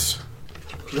 Morpheus.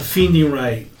 The Fiending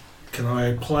Right. Can I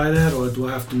apply that, or do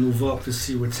I have to move up to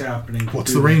see what's happening?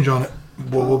 What's the range on it?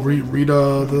 We'll read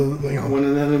the thing on. When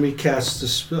an enemy casts a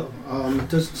spell, it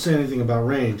doesn't say anything about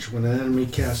range. When an enemy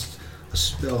casts a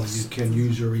spell, you can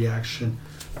use your reaction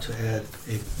to add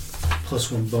a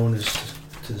 +1 bonus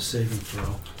to the saving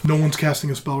throw. No one's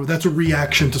casting a spell. That's a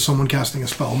reaction to someone casting a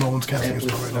spell. No one's casting a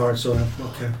spell right now. Alright, so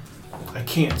okay. I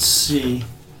can't see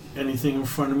anything in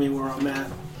front of me where I'm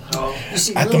at. Oh. You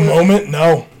see At the Lilith. moment,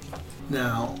 no.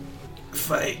 Now,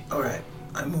 if I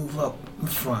move up in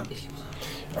front.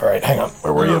 All right, hang on.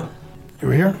 Where were you? You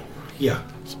were here? Yeah.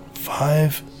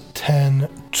 5, 10,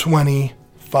 20,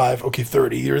 5. Okay,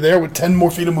 30. You're there with 10 more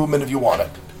feet of movement if you want it.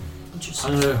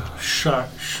 I'm gonna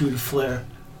shoot a flare.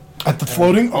 At the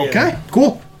floating? Yeah. Okay,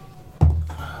 cool.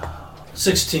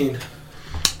 16.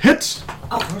 Hits.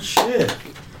 Oh shit.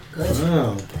 Good.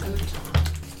 Wow.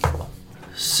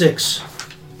 6.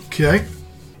 Okay.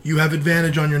 You have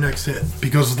advantage on your next hit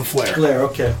because of the flare. Flare,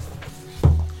 okay.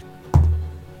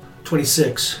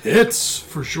 26. Hits,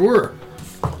 for sure.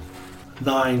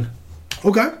 9.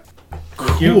 Okay.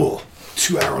 Thank you. Cool.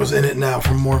 2 arrows in it now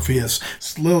from Morpheus.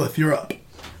 Lilith, you're up.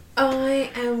 I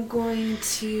am going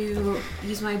to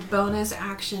use my bonus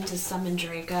action to summon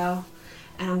Draco,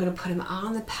 and I'm going to put him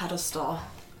on the pedestal,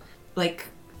 like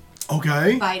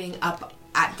Okay. biting up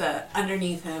at the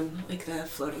underneath him, like the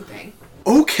floating thing.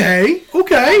 Okay.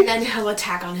 And then he'll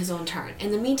attack on his own turn.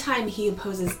 In the meantime, he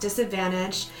imposes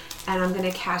disadvantage, and I'm going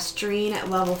to cast Drain at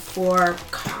level 4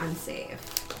 con save.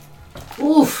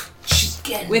 Oof. She's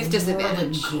getting With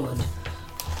disadvantage. Good.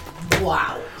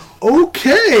 Wow.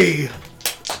 Okay.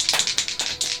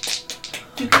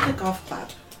 You get the golf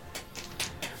clap.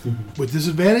 With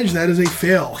disadvantage, that is a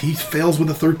fail. He fails with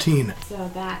a 13. So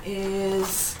that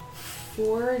is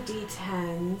 4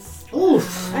 d10s.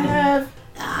 Oof. I have.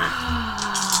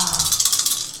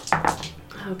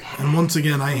 Okay. And once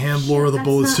again, I hand Laura the That's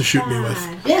bullets not to shoot me bad.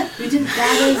 with. Yeah, we did.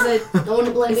 That is a. No one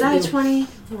to blame Is that you. a 20?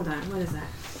 Hold on, what is that?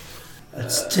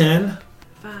 That's 10,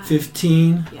 5,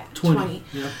 15, yeah, 20. 20.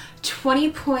 Yeah. 20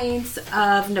 points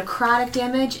of necrotic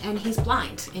damage, and he's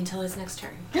blind until his next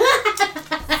turn.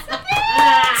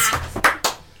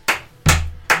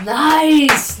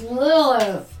 Nice,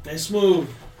 Lilith. Nice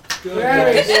move. Good.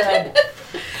 Very good.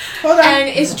 Hold on. And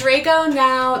is Draco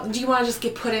now, do you want to just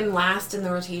put him last in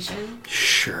the rotation?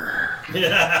 Sure.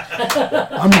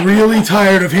 I'm really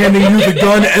tired of handing you the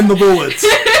gun and the bullets.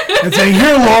 And saying,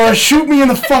 here, Laura, shoot me in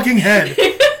the fucking head.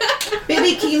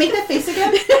 Baby, can you make that face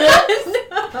again?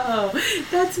 No,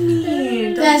 that's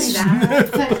mean. Don't That's do that.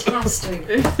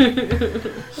 fantastic.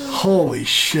 Holy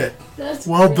shit. That's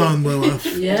Well great. done, Lilith.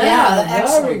 Yeah,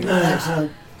 excellent.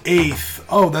 Excellent. 8th.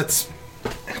 Oh, that's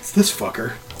this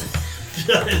fucker.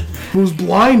 Who's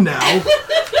blind now.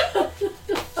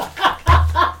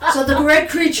 So the red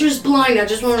creature's blind. I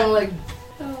just want to like.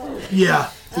 Yeah.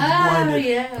 It's blinded.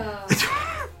 Yeah.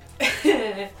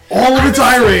 All of its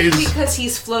eye rays. Because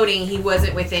he's floating, he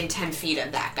wasn't within 10 feet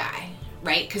of that guy,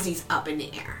 right? Because he's up in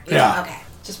the air. Yeah. Okay.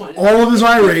 Just wanted to. All of his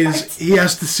eye rays, he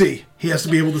has to see. He has to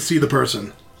be able to see the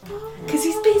person. Because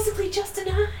he's basically just an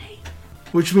eye.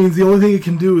 Which means the only thing it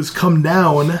can do is come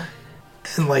down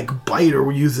and like bite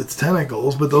or use its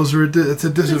tentacles, but those are it's a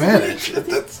disadvantage.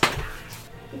 That's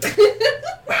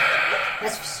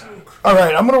so cool. All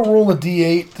right, I'm gonna roll a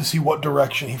d8 to see what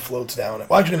direction he floats down.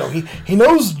 Well, actually, no. He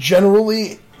knows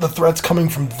generally the threat's coming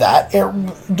from that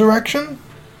direction.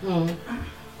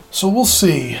 So we'll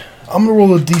see. I'm gonna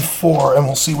roll a d4 and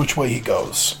we'll see which way he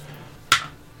goes.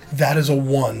 That is a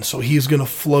 1, so he's gonna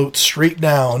float straight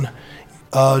down.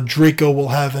 Draco will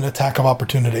have an attack of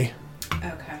opportunity.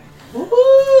 Okay.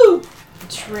 Woo!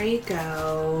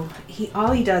 Draco,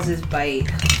 all he does is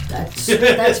bite. That's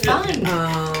fine.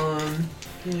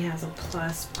 He has a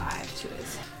 +5 to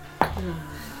his.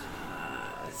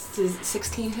 Does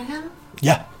 16 hit him?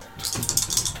 Yeah.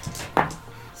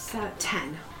 So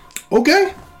 10.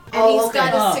 Okay. And he's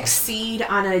got to succeed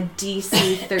on a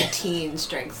DC 13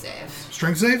 strength save.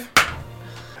 Strength save?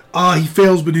 He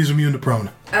fails, but he's immune to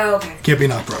prone. Oh, okay. Can't be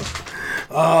knocked prone.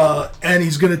 And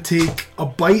he's going to take a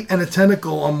bite and a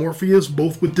tentacle on Morpheus,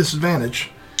 both with disadvantage.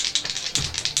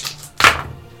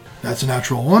 That's a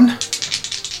natural 1.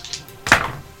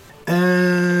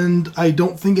 And I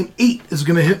don't think an 8 is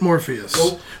going to hit Morpheus.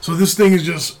 Nope. So this thing is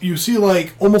just, you see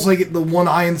like, almost like the one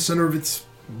eye in the center of its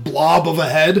blob of a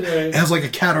head. Right. It has like a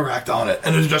cataract on it.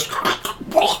 And it's just,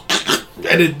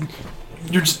 and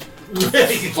you're just,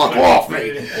 fuck off,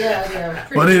 mate. Yeah.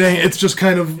 But it ain't, it's just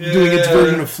kind of doing its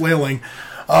version of flailing.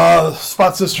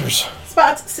 Spot Sisters.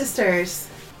 Spot Sisters.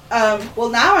 Well,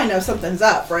 now I know something's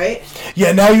up, right?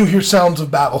 Yeah, now you hear sounds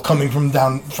of battle coming from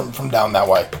down that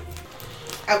way.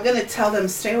 I'm gonna tell them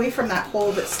stay away from that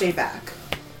hole, but stay back.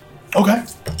 Okay.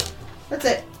 That's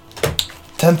it.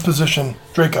 10th position,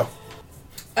 Draco.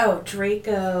 Oh,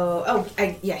 Draco. Oh,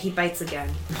 he bites again.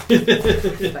 With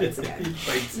advantage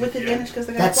because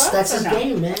the guy That's his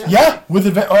game, man. Yeah, with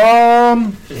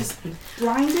advantage. Is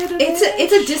blinded?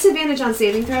 It's a disadvantage on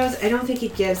saving throws. I don't think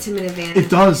it gives him an advantage. It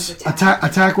does.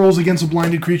 Attack rolls against a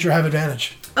blinded creature have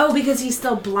advantage. Oh, because he's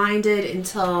still blinded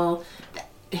until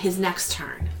his next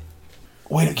turn.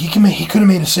 Wait, he could have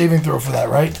made a saving throw for that,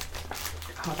 right?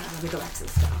 Hold on, let me go back to the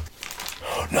spell.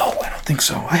 No, I don't think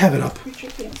so. I have it up.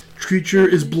 Creature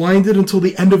is blinded until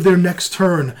the end of their next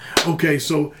turn. Okay,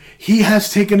 so he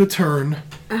has taken a turn.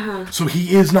 So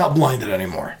he is not blinded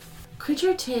anymore.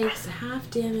 Creature takes half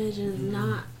damage and is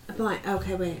not blind.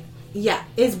 Okay, wait. Yeah,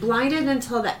 is blinded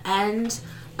until the end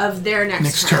of their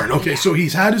next turn. Okay, yeah. So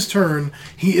he's had his turn.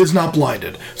 He is not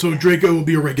blinded. So Draco will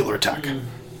be a regular attack.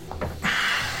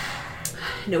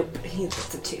 Nope, he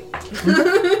gets a 2.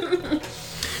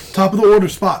 Top of the order,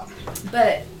 Spot.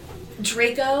 But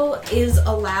Draco is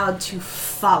allowed to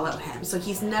follow him, so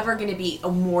he's never going to be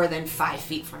more than 5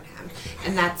 feet from him,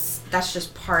 and that's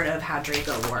just part of how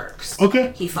Draco works.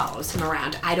 Okay. He follows him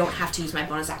around. I don't have to use my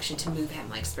bonus action to move him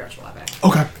like spiritual weapon.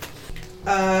 Okay.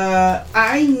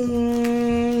 I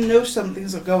know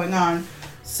something's going on,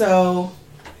 so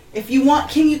if you want,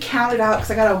 can you count it out?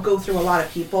 Because I gotta go through a lot of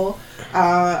people.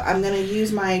 I'm gonna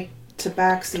use my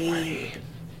tabaxi.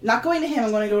 Not going to him.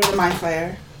 I'm going to go to the Mind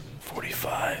Flayer.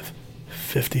 45,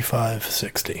 55,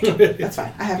 60. That's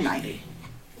fine. I have 90.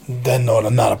 Then no,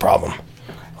 not a problem.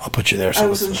 I'll put you there. So I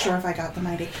wasn't sure if I got the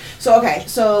 90. So, okay.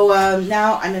 So,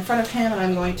 now I'm in front of him, and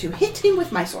I'm going to hit him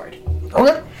with my sword.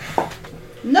 Okay.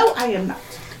 No, I am not.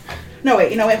 No,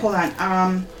 wait. Hold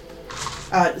on.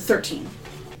 13.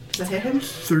 Does that hit him?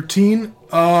 13?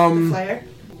 Flayer?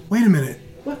 Wait a minute.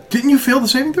 What? Didn't you fail the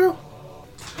saving throw?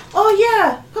 Oh,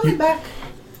 yeah. Put me back.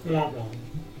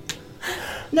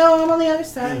 No, I'm on the other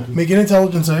side. Make an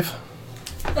intelligence save.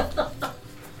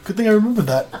 Good thing I remembered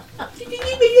that.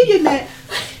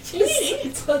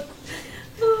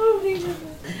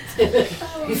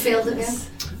 You failed again?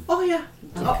 Oh, yeah.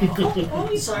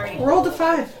 Oh, sorry. Rolled a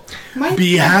 5.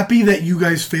 Be happy that you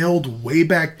guys failed way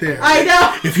back there. I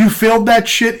know. If you failed that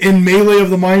shit in Melee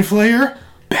of the Mind Flayer,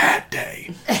 bad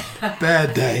day.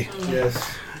 Bad day.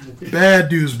 Yes.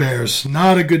 Bad news bears.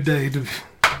 Not a good day.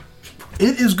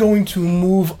 It is going to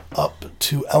move up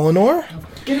to Eleanor.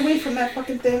 Get away from that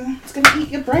fucking thing. It's gonna eat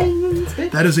your brains, bitch.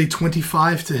 That is a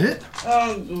 25 to hit.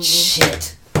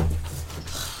 Shit.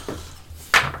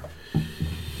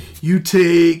 You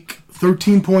take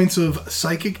 13 points of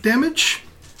psychic damage.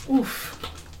 Oof.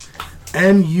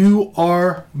 And you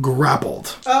are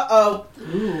grappled. Uh-oh.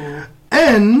 Ooh.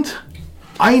 And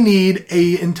I need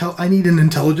an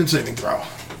intelligence saving throw.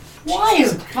 Why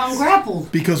is it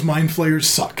grappled? Because Mind Flayers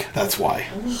suck. That's why.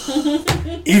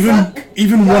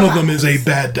 Even one of them is a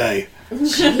bad day.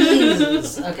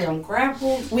 Jesus. Okay, I'm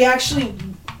grappled. We actually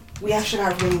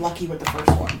got really lucky with the first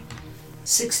one.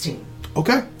 16.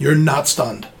 Okay, you're not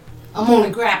stunned. I'm only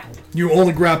grappled. You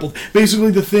only grappled. Basically,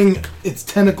 the thing, its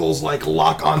tentacles like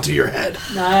lock onto your head.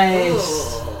 Nice.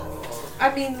 Oh.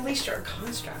 I mean, at least you're a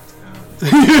construct.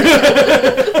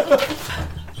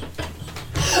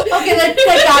 Okay, that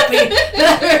got me.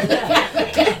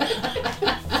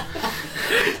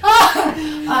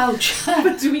 Ouch.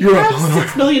 But do we You're have up, Eleanor.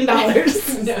 $6 million? No,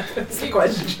 that's the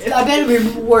question. I better be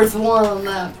worth more than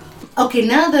that. Okay,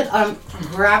 now that I'm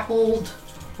grappled,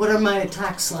 what are my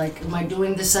attacks like? Am I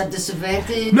doing this at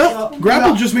disadvantage? No,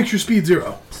 grapple just makes your speed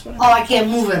 0. Oh, I can't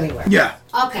move anywhere. Yeah.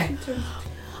 Okay.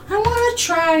 I want to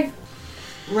try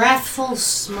Wrathful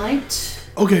Smite.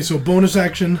 Okay, so bonus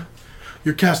action,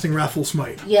 you're casting Wrathful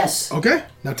Smite. Yes. Okay,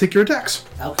 now take your attacks.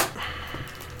 Okay.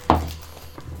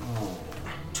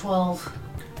 12.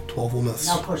 12 will miss.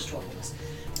 Now, of course, 12 will miss.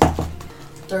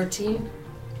 13.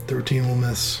 13 will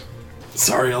miss.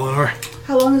 Sorry, Eleanor.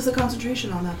 How long is the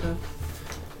concentration on that, though?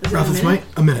 Is it Wrathful a minute? Smite,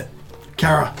 a minute.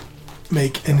 Kara,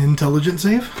 make an intelligence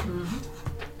save.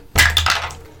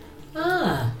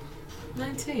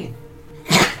 19.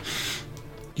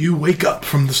 You wake up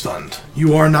from the stunned.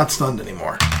 You are not stunned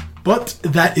anymore. But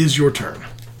that is your turn.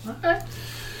 Okay.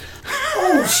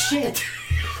 Oh, shit.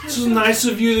 This is nice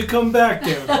of you to come back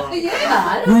there, Bob.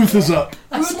 Yeah, Ruth is up.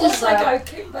 It's just like I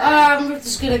came back. I'm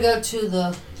just going to go to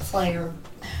the Flyer.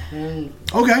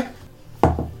 Okay.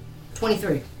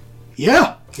 23.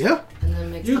 Yeah. And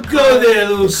then make You the go there,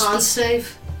 little con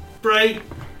save. sprite.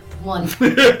 1.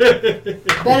 Better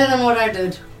than what I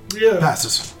did. Yeah.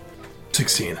 Passes.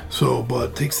 16. So,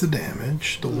 but takes the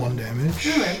damage. The 1 damage.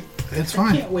 Alright. It's I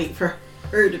fine. can't wait for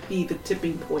her to be the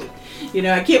tipping point. You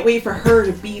know, I can't wait for her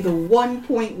to be the 1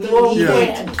 point we need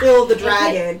Yeah. to kill the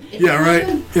dragon. Yeah,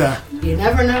 right? Yeah. You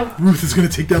never know. Ruth is going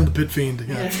to take down the pit fiend.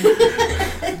 Yeah.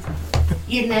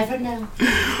 You never know.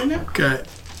 Okay.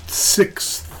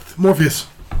 6th. Morpheus.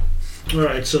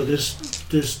 Alright, so there's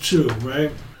 2,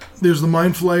 right? There's the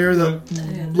Mind Flayer that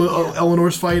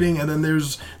Eleanor's fighting, and then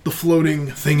there's the floating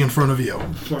thing in front of you.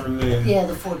 For me. Yeah,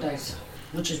 the 4 dice,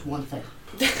 which is one thing.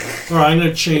 Alright, I'm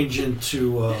gonna change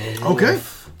into Okay.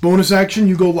 Wolf. Bonus action,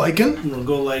 you go Lycan. I'm gonna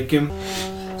go like him.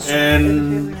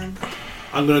 And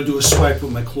I'm gonna do a swipe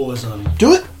with my claws on him.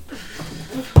 Do it.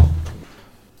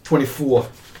 24.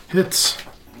 Hits.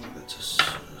 That's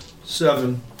a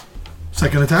 7.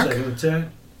 Second attack. Second attack.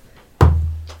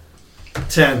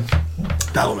 10.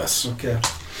 That'll miss. Okay.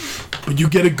 But you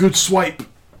get a good swipe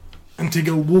and take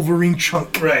a Wolverine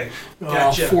chunk. Right.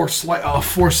 Gotcha. 4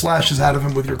 slashes out of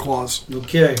him with your claws.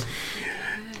 Okay.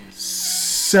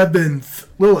 7th.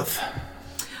 Lilith.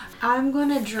 I'm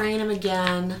gonna drain him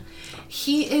again.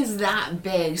 He is that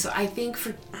big, so I think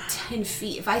for 10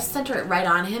 feet, if I center it right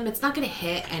on him, it's not gonna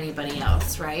hit anybody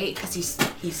else, right? Because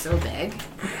he's so big.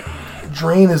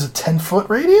 Drain is a 10-foot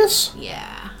radius?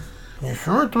 Yeah. You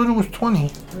sure? I thought it was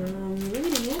 20. I'm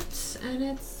reading it, and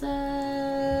it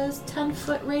says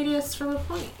 10-foot radius from a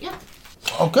point. Yeah.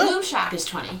 Okay. Gloom shock is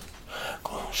 20.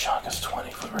 Gloom shock is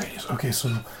 20-foot radius. Okay, so...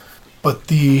 But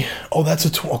the... Oh, that's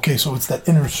a... Okay, so it's that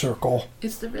inner circle.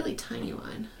 It's the really tiny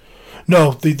one.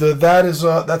 No, that is...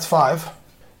 That's 5.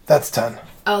 That's 10.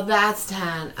 Oh, that's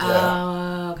 10.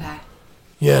 Oh, okay.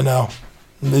 Yeah, no.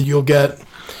 And then you'll get...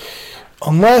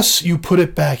 Unless you put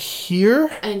it back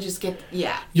here... And just get...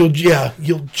 Yeah. You'll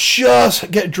just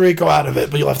get Draco out of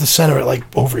it, but you'll have to center it, like,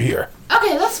 over here.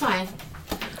 Okay, that's fine.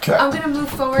 Okay. I'm gonna move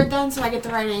forward then, so I get the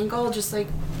right angle, just like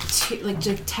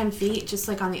 10 feet, just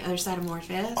like on the other side of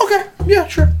Morpheus. Okay, yeah,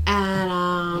 sure.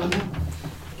 And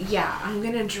yeah, I'm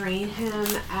gonna drain him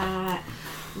at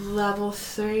level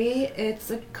 3. It's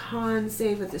a con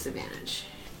save with disadvantage.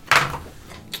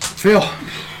 Fail.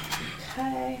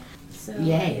 Okay, so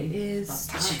Yay. it is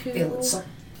About time. 2. Feel it, son.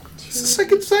 It's the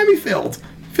second time he failed.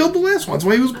 He failed the last one. That's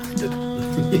why he was blinded.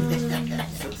 3d10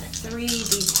 for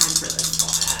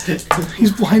this one.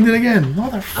 He's blinded again.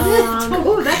 Motherfucker.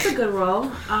 Oh, that's a good roll.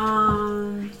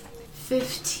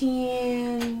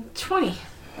 15, 20,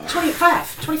 25.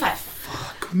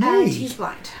 Fuck And me. he's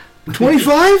blind.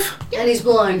 25? And he's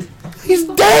blind. He's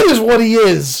dead is what he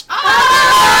is.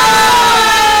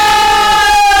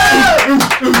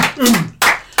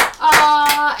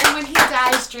 And when he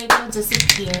dies, Draco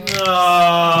disappears.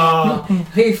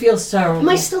 He feels terrible. Am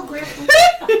I still grappling?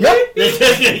 Yep.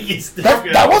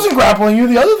 That wasn't grappling you.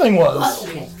 The other thing was.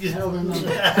 Okay. I don't remember.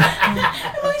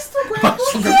 Am I still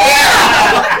grappling?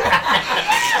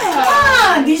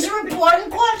 Come on, these are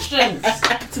important questions.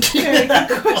 Very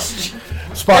good question.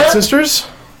 Spot Sisters?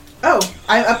 Oh,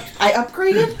 I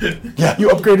upgraded? Yeah, you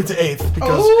upgraded to 8th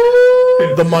because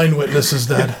Oh! the Mind Witness is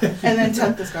dead. And then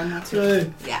 10th is gone now,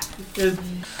 too. Yeah.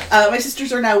 My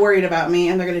sisters are now worried about me,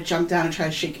 and they're going to jump down and try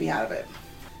to shake me out of it.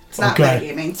 It's not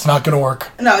metagaming. It's not going to work.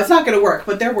 No, it's not going to work,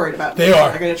 but they're worried about me. They are.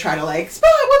 They're going to try to, like, Spot,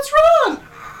 what's wrong?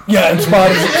 Yeah, and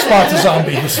Spot's a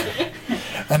zombies.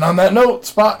 And on that note,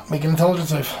 Spot, make an intelligence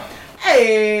save.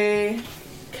 Hey.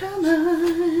 Come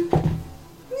on.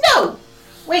 No!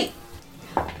 Wait.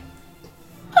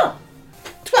 Oh.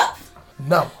 12.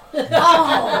 No.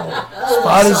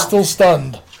 Spot is still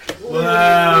stunned.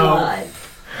 Wow.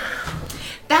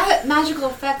 That magical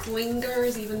effect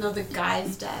lingers even though the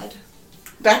guy's dead.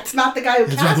 That's not the guy who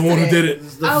It's cast not the one who did it.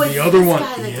 Oh, it's The other this one.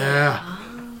 guy that did it. Yeah.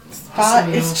 Spot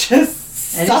is just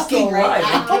And he's still sucking right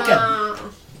alive. now. Kick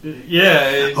him.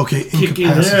 Yeah. Okay, kick in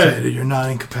incapacitated. there. You're not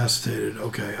incapacitated.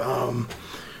 Okay. But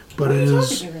What are it you is.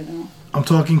 talking to right now? I'm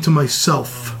talking to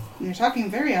myself. You're talking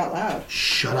very out loud.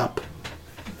 Shut up.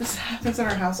 This happens in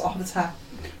our house all the time.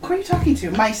 Who are you talking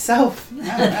to? Myself. No.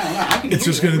 I can It's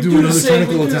hear just you. gonna do another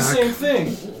tentacle We do the attack. same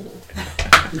thing.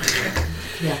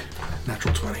 Yeah.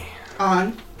 Natural 20.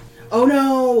 On. Oh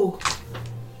no!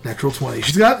 Natural 20.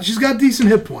 She's got decent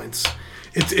hit points.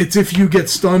 It's if you get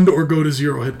stunned or go to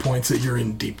 0 hit points that you're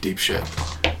in deep shit.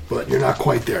 But you're not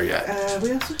quite there yet. We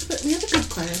have a good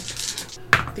player.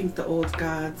 I think the old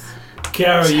gods.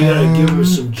 Kara, you gotta give her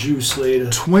some juice later.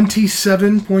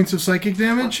 27 points of psychic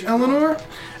damage, Eleanor.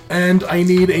 And I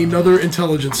need another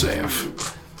intelligence save.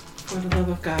 For the love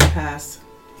of God, pass.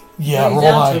 Yeah, What are you roll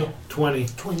down high. to? 20.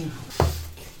 20.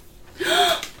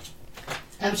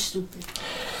 I'm stupid.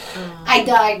 I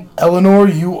died. Eleanor,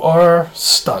 you are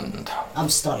stunned. I'm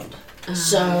stunned.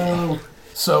 So,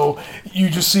 You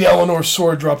just see Eleanor's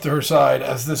sword drop to her side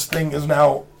as this thing is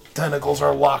now, tentacles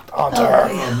are locked onto her.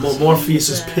 Morpheus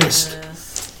is pissed.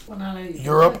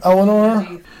 You're up,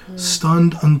 Eleanor.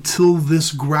 Stunned until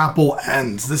this grapple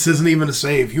ends. This isn't even a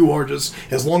save. You are just,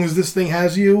 as long as this thing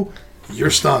has you, you're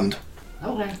stunned.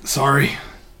 okay. Sorry.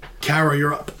 Kara,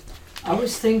 you're up. I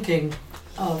was thinking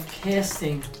of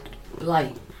casting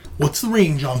light What's the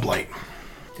range on Blight?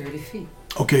 30 feet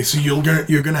Okay, so you're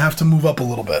gonna have to move up a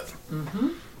little bit.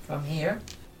 from here.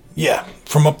 Yeah,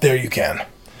 from up there you can.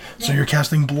 So you're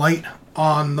casting Blight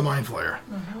on the Mind Flayer.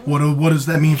 What does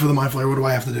that mean for the Mind Flayer? What do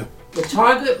I have to do? The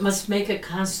target must make a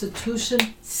Constitution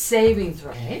saving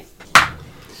throw. Yay!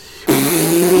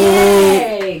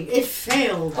 Yay! It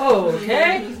failed.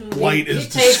 Okay. Blight He is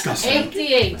takes disgusting. 8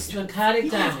 d8s narcotic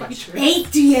damage.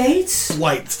 8d8s?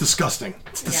 Blight, it's disgusting.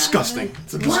 It's disgusting.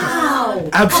 It's a disgusting. Wow!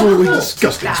 Absolutely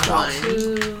disgusting That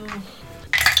spell.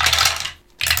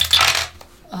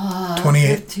 one.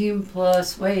 28. 15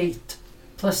 plus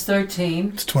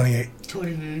 13 It's 28.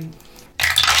 29.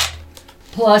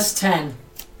 plus 10.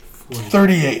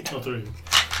 38. Oh, 30.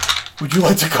 Would you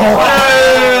like to call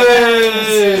out?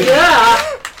 Yeah.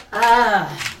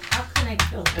 How can I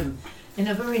kill him in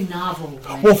a very novel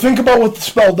way? Well, think about what the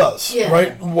spell does, Yeah.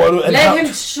 right? And Let how-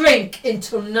 him shrink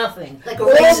into nothing. Like a All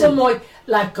the raisin.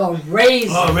 like a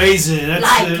raisin. Oh, raisin. That's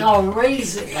Like it. a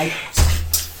raisin. Like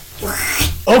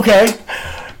Okay.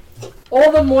 all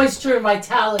the moisture and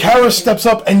vitality. Kara steps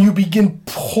up and you begin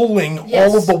pulling Yes.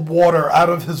 all of the water out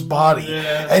of his body.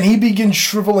 Yeah. And he begins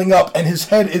shriveling up and his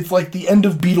head, it's like the end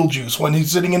of Beetlejuice when he's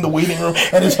sitting in the waiting room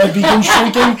and his head begins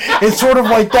shrinking. It's sort of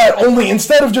like that, only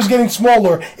instead of just getting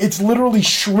smaller, it's literally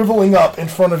shriveling up in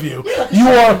front of you.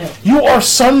 You are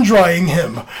sun drying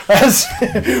him as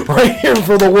right here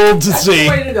for the world to see.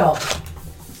 Way to go.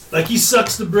 Like he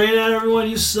sucks the brain out of everyone,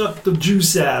 you suck the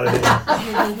juice out of him.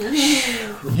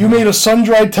 You made a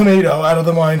sun-dried tomato out of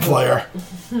the Mind Flayer.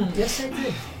 Yes, I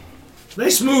did.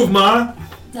 Nice move, Ma.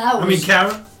 That was,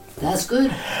 Kara. that's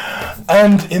good.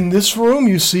 And in this room,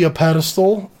 you see a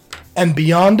pedestal, and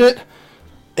beyond it,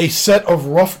 a set of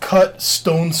rough-cut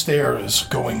stone stairs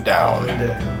going down.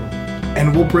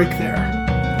 And we'll break there.